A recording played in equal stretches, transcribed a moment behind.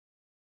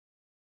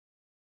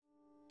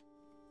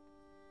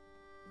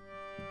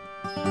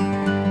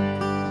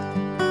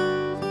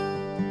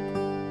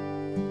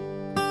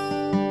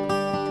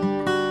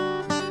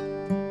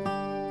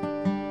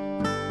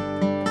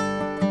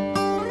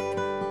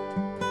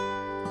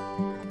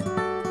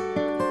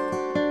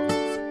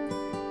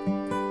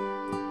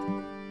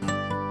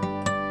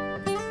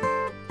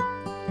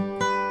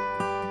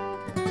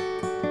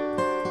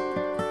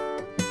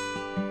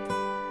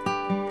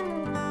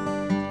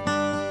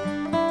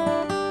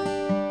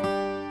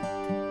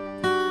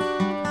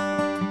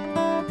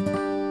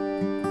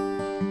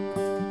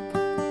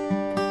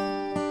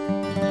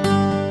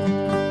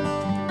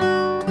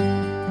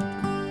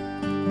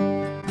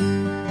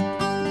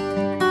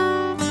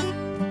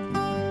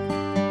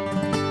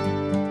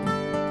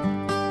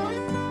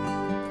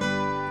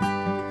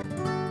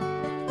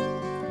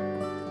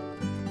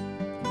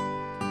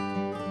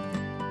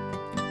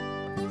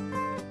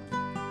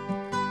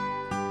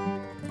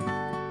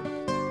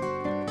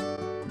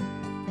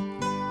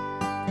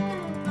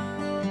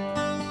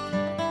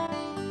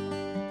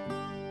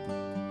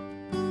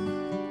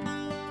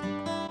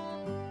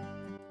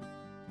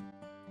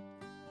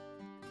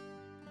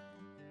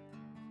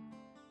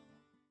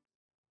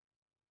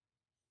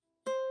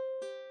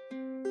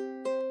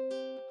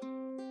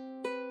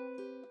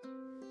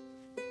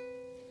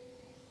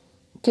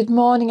Good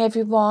morning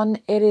everyone.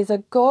 It is a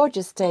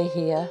gorgeous day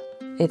here.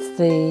 It's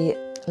the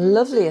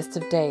loveliest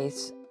of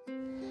days.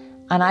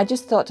 And I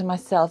just thought to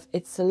myself,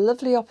 it's a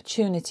lovely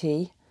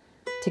opportunity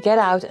to get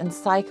out and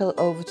cycle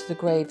over to the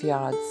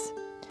graveyards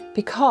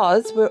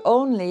because we're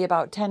only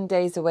about 10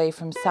 days away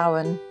from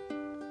Samhain,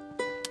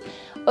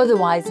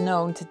 otherwise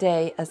known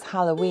today as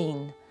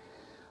Halloween.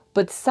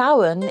 But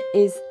Samhain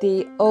is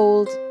the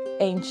old,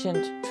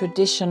 ancient,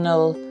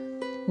 traditional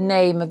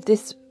name of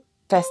this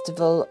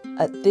festival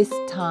at this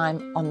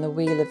time on the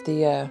wheel of the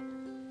year.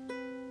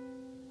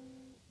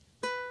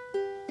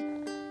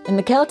 In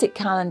the Celtic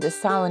calendar,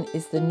 Samhain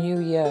is the new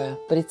year,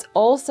 but it's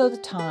also the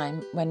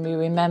time when we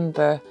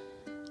remember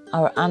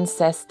our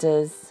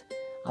ancestors,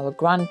 our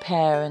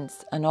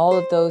grandparents, and all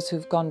of those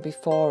who've gone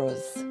before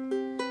us.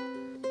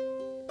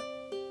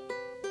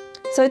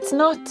 So it's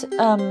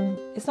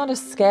not a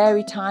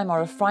scary time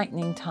or a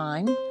frightening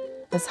time,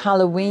 as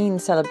Halloween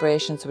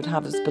celebrations would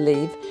have us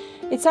believe.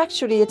 It's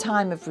actually a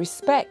time of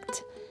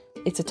respect.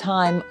 It's a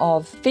time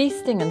of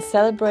feasting and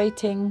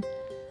celebrating,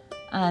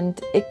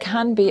 and it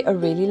can be a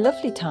really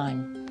lovely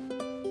time.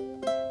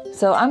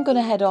 So I'm going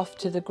to head off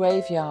to the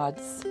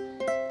graveyards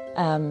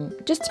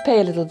just to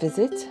pay a little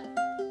visit.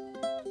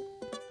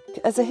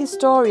 As a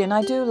historian,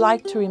 I do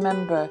like to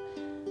remember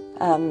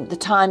the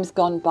times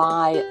gone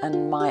by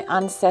and my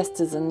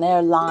ancestors and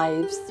their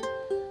lives.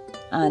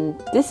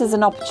 And this is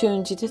an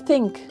opportunity to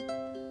think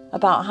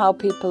about how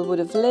people would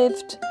have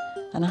lived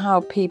and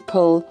how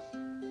people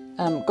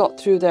got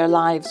through their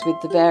lives with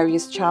the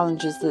various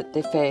challenges that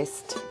they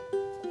faced.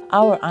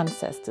 Our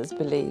ancestors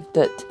believed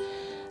that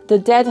the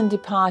dead and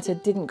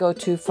departed didn't go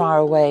too far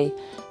away.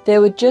 They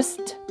were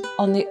just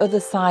on the other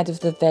side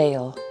of the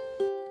veil.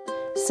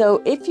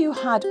 So if you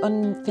had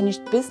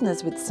unfinished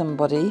business with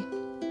somebody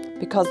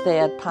because they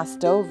had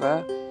passed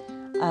over,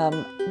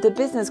 the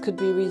business could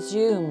be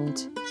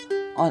resumed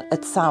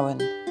at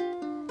Samhain.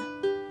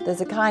 There's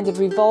a kind of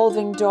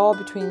revolving door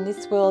between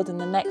this world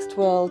and the next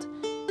world,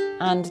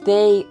 and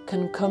they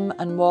can come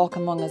and walk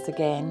among us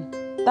again.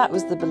 That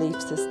was the belief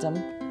system.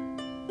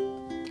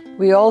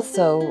 We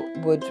also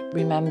would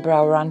remember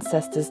our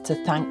ancestors to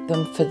thank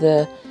them for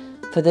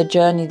the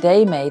journey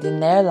they made in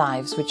their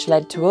lives, which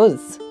led to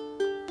us.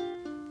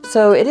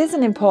 So it is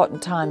an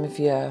important time of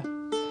year,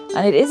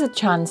 and it is a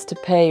chance to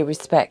pay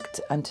respect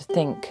and to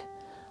think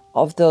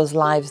of those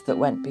lives that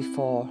went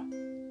before.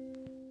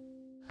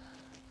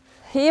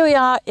 Here we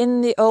are in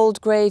the old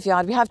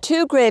graveyard. We have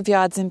two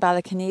graveyards in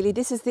Ballyconneely.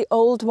 This is the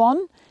old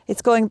one.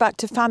 It's going back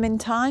to famine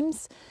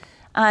times.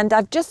 And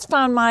I've just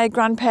found my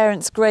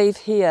grandparents' grave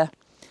here.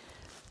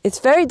 It's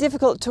very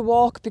difficult to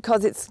walk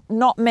because it's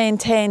not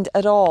maintained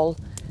at all.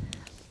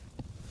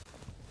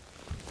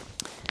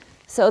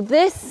 So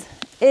this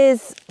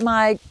is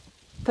my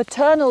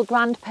paternal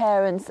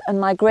grandparents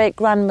and my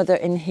great-grandmother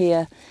in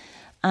here.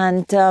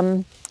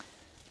 And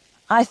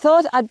I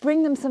thought I'd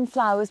bring them some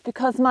flowers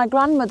because my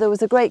grandmother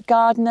was a great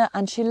gardener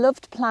and she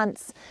loved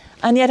plants,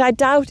 and yet I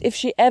doubt if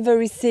she ever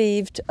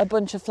received a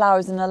bunch of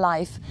flowers in her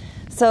life.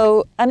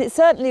 So, and it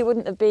certainly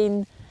wouldn't have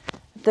been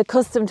the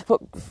custom to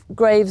put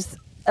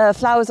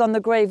flowers on the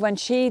grave when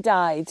she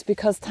died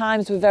because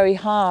times were very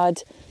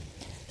hard.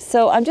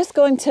 So I'm just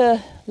going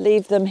to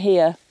leave them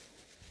here.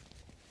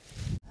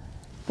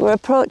 We're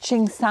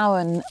approaching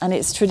Samhain, and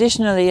it's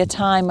traditionally a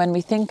time when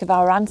we think of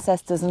our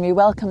ancestors and we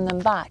welcome them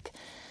back.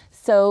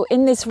 So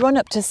in this run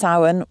up to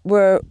Samhain,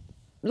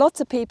 lots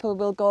of people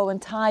will go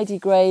and tidy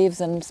graves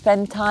and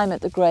spend time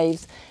at the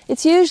graves.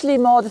 It's usually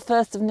more the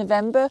 1st of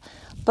November,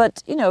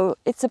 but you know,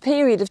 it's a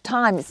period of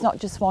time. It's not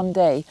just one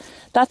day.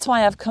 That's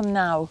why I've come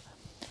now.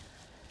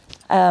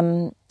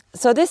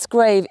 So this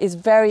grave is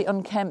very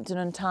unkempt and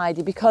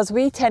untidy because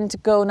we tend to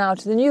go now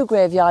to the new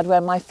graveyard where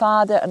my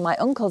father and my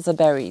uncles are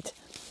buried.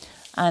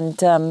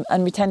 And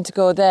we tend to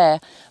go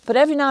there. But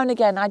every now and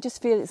again, I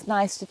just feel it's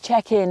nice to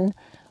check in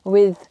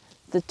with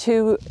the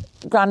two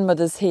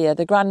grandmothers here,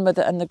 the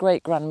grandmother and the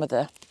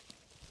great-grandmother.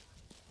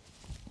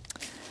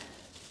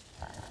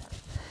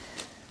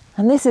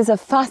 And this is a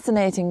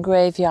fascinating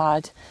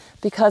graveyard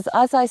because,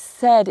 as I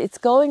said, it's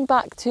going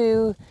back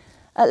to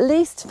at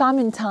least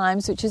famine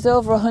times, which is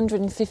over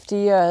 150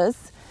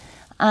 years.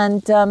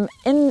 And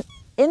in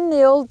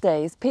the old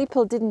days,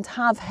 people didn't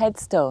have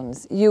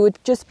headstones. You would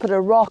just put a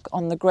rock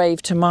on the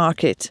grave to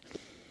mark it.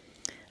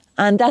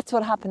 And that's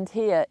what happened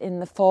here in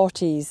the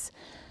 40s.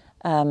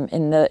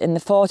 In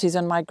the 40s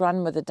when my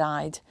grandmother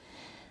died.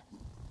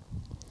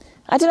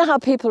 I don't know how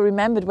people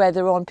remembered where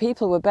their own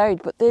people were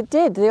buried, but they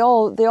did. They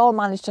all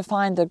managed to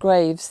find their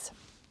graves.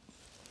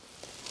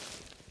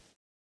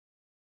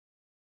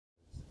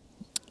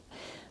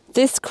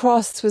 This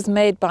cross was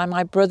made by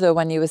my brother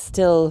when he was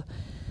still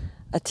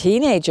a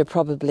teenager,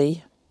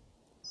 probably.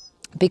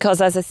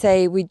 Because, as I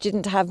say, we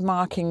didn't have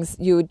markings.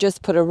 You would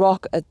just put a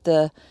rock at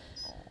the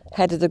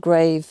head of the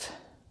grave.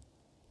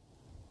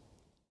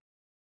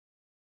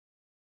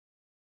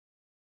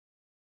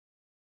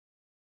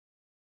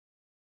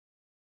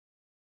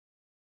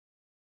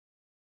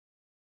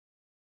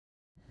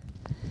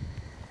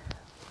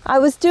 I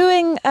was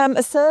doing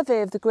a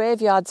survey of the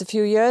graveyards a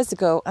few years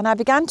ago, and I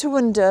began to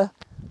wonder,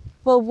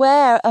 well,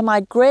 where are my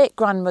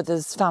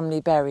great-grandmother's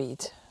family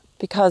buried?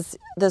 Because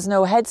there's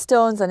no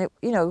headstones, and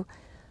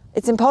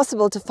it's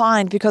impossible to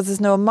find because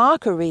there's no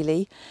marker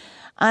really.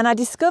 And I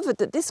discovered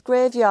that this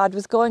graveyard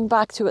was going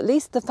back to at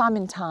least the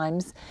famine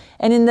times,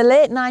 and in the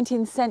late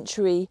 19th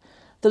century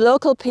the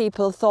local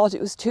people thought it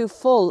was too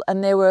full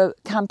and they were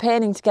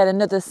campaigning to get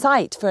another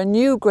site for a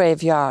new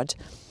graveyard.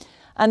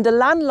 And the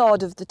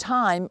landlord of the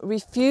time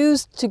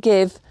refused to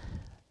give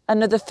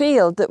another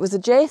field that was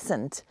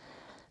adjacent.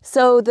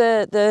 So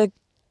the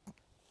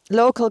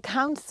local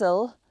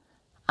council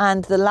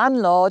and the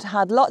landlord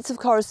had lots of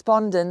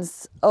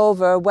correspondence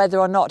over whether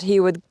or not he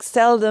would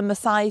sell them a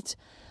site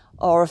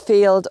or a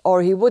field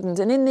or he wouldn't.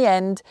 And in the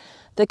end,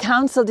 the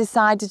council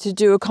decided to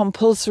do a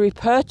compulsory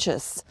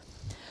purchase.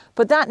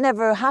 But that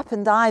never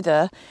happened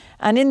either.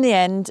 And in the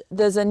end,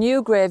 there's a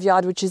new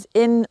graveyard which is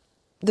in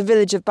the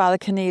village of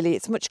Ballyconneely.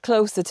 It's much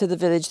closer to the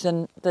village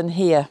than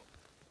here.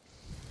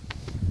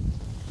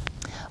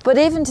 But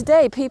even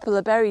today, people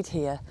are buried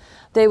here.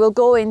 They will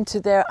go into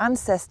their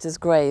ancestors'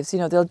 graves.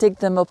 They'll dig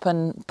them up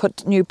and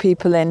put new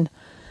people in.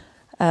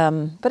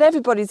 But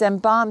everybody's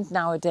embalmed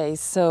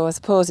nowadays, so I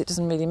suppose it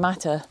doesn't really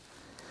matter.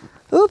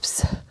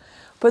 Oops!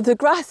 But the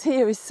grass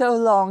here is so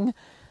long.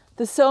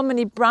 There's so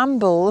many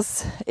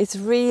brambles. It's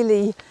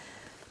really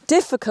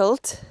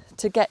difficult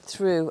to get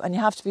through, and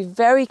you have to be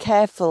very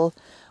careful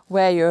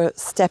where you're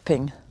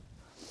stepping.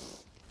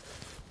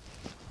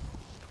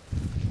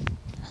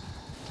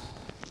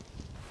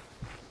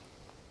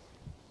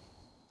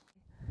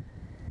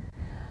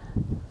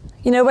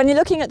 When you're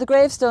looking at the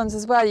gravestones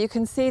as well, you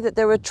can see that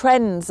there are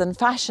trends and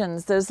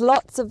fashions. There's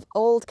lots of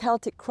old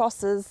Celtic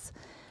crosses.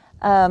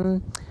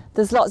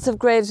 There's lots of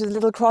graves with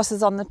little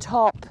crosses on the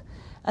top.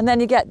 And then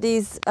you get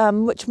these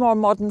much more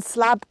modern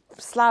slab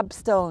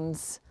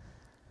stones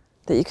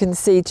that you can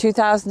see,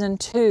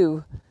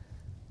 2002.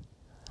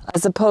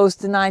 As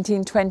opposed to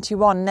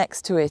 1921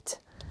 next to it.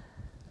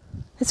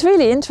 It's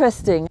really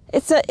interesting.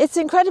 It's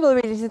incredible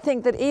really to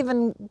think that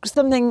even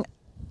something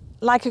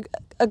like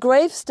a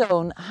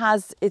gravestone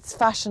has its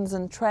fashions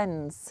and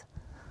trends.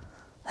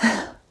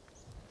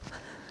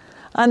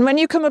 And when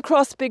you come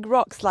across big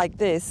rocks like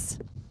this,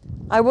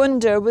 I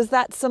wonder, was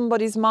that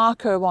somebody's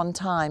marker one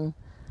time?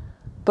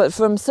 But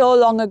from so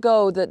long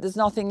ago that there's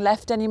nothing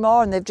left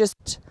anymore and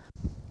the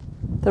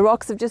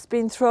rocks have just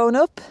been thrown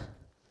up?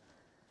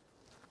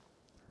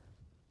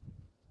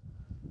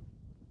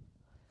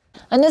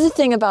 Another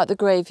thing about the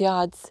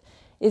graveyards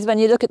is when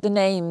you look at the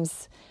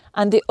names,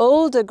 and the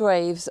older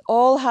graves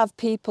all have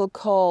people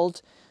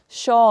called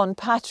Sean,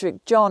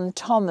 Patrick, John,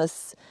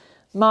 Thomas,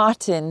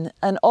 Martin,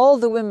 and all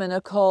the women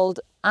are called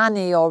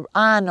Annie or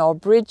Anne or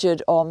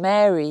Bridget or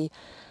Mary.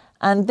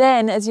 And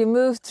then as you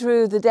move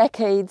through the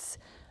decades,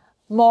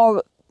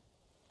 more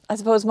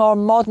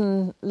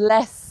modern,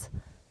 less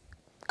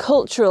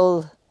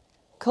culturally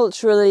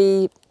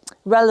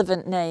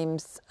relevant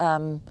names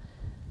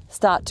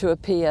start to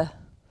appear.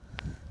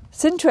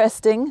 It's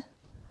interesting.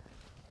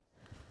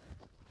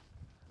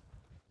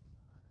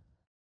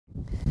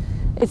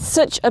 It's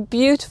such a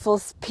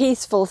beautiful,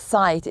 peaceful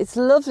sight. It's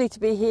lovely to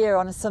be here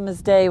on a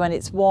summer's day when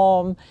it's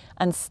warm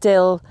and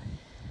still.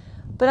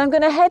 But I'm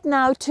going to head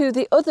now to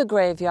the other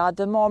graveyard,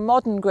 the more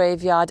modern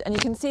graveyard, and you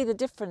can see the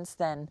difference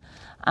then.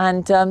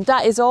 And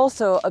that is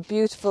also a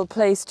beautiful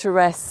place to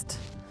rest.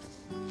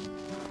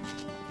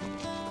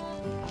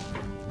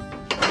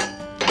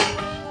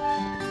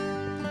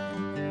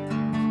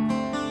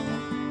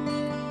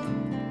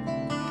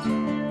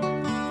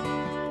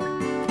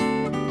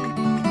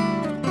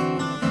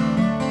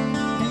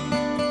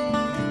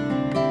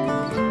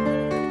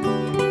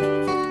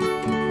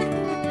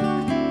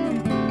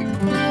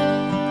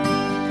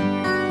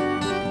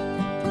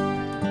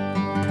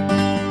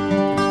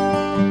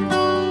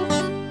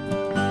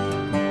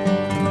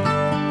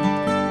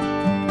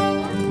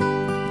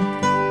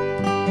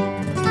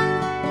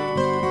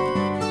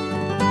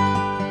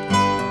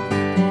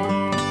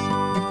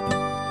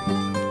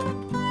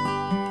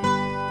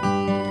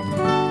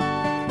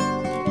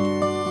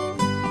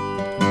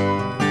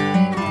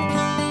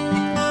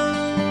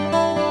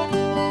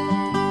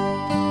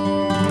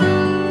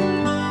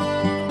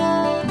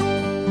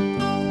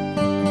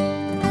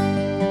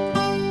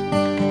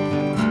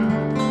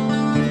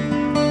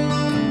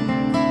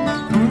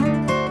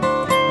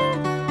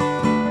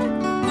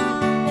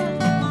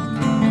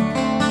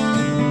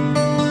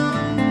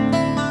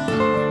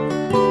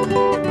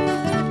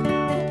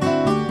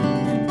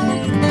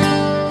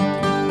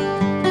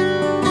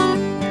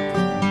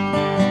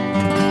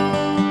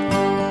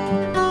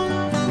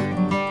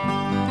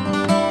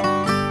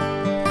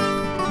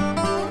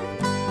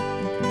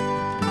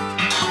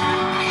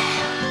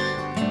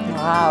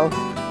 Wow.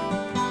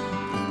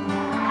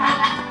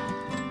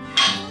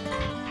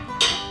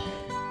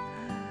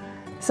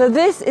 So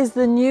this is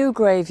the new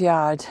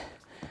graveyard.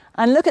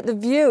 And look at the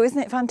view, isn't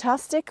it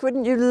fantastic?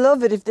 Wouldn't you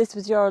love it if this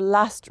was your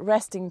last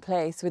resting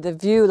place with a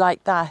view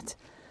like that?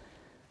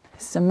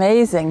 It's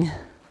amazing.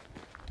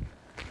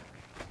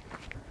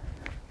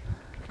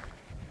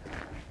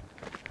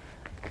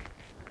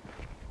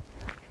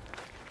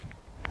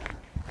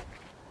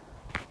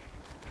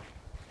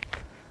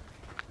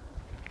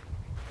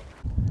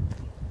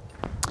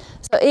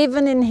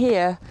 even in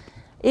here,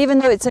 even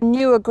though it's a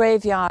newer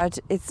graveyard,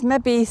 it's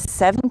maybe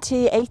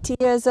 70, 80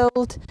 years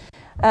old,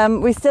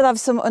 we still have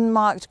some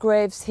unmarked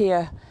graves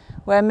here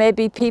where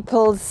maybe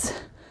people's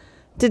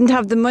didn't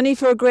have the money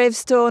for a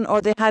gravestone,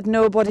 or they had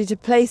nobody to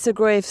place a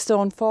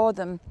gravestone for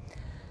them.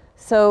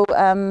 So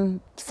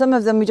some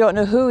of them we don't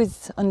know who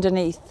is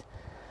underneath.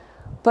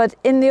 But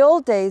in the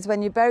old days,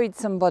 when you buried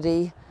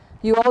somebody,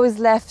 you always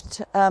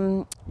left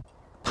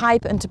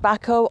pipe and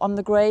tobacco on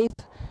the grave,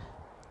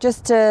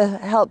 just to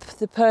help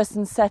the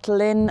person settle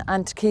in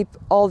and to keep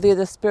all the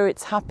other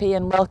spirits happy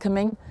and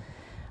welcoming.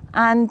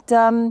 And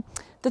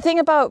the thing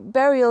about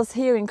burials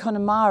here in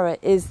Connemara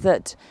is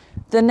that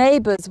the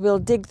neighbours will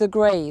dig the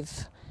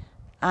grave,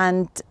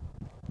 and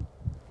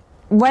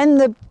when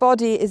the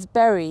body is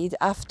buried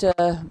after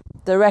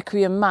the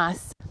Requiem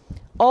Mass,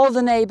 all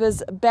the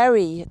neighbours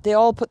bury, they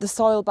all put the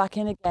soil back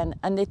in again,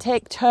 and they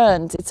take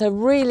turns. It's a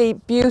really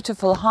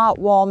beautiful,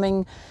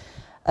 heartwarming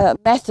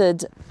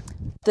method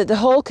that the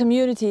whole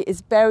community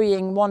is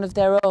burying one of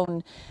their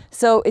own.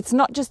 So it's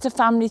not just a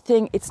family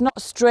thing, it's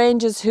not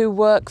strangers who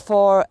work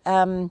for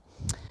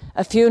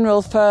a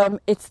funeral firm,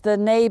 it's the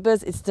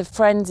neighbours, it's the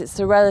friends, it's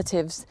the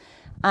relatives,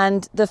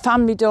 and the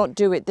family don't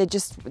do it, they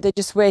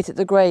just wait at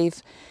the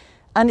grave.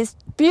 And it's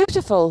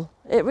beautiful.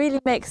 It really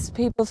makes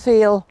people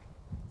feel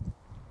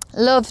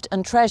loved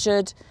and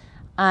treasured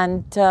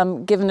and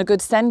given a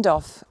good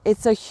send-off.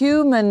 It's a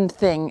human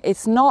thing,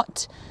 it's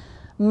not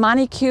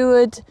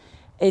manicured,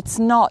 it's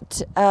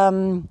not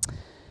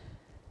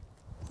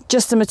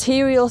just a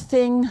material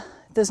thing.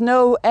 There's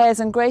no airs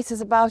and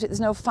graces about it,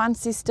 there's no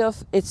fancy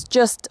stuff. It's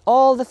just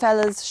all the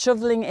fellas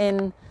shoveling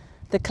in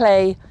the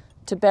clay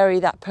to bury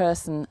that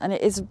person, and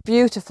it is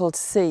beautiful to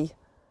see.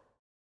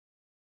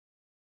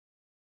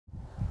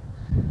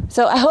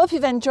 So I hope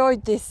you've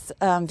enjoyed this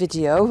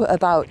video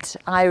about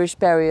Irish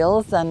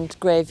burials and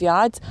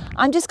graveyards.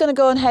 I'm just going to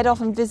go and head off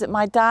and visit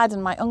my dad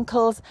and my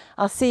uncles.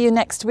 I'll see you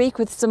next week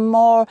with some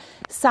more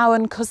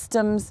Samhain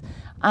customs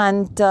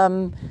and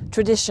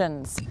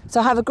traditions.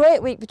 So have a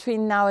great week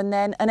between now and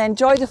then, and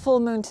enjoy the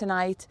full moon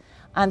tonight,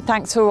 and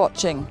thanks for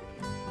watching.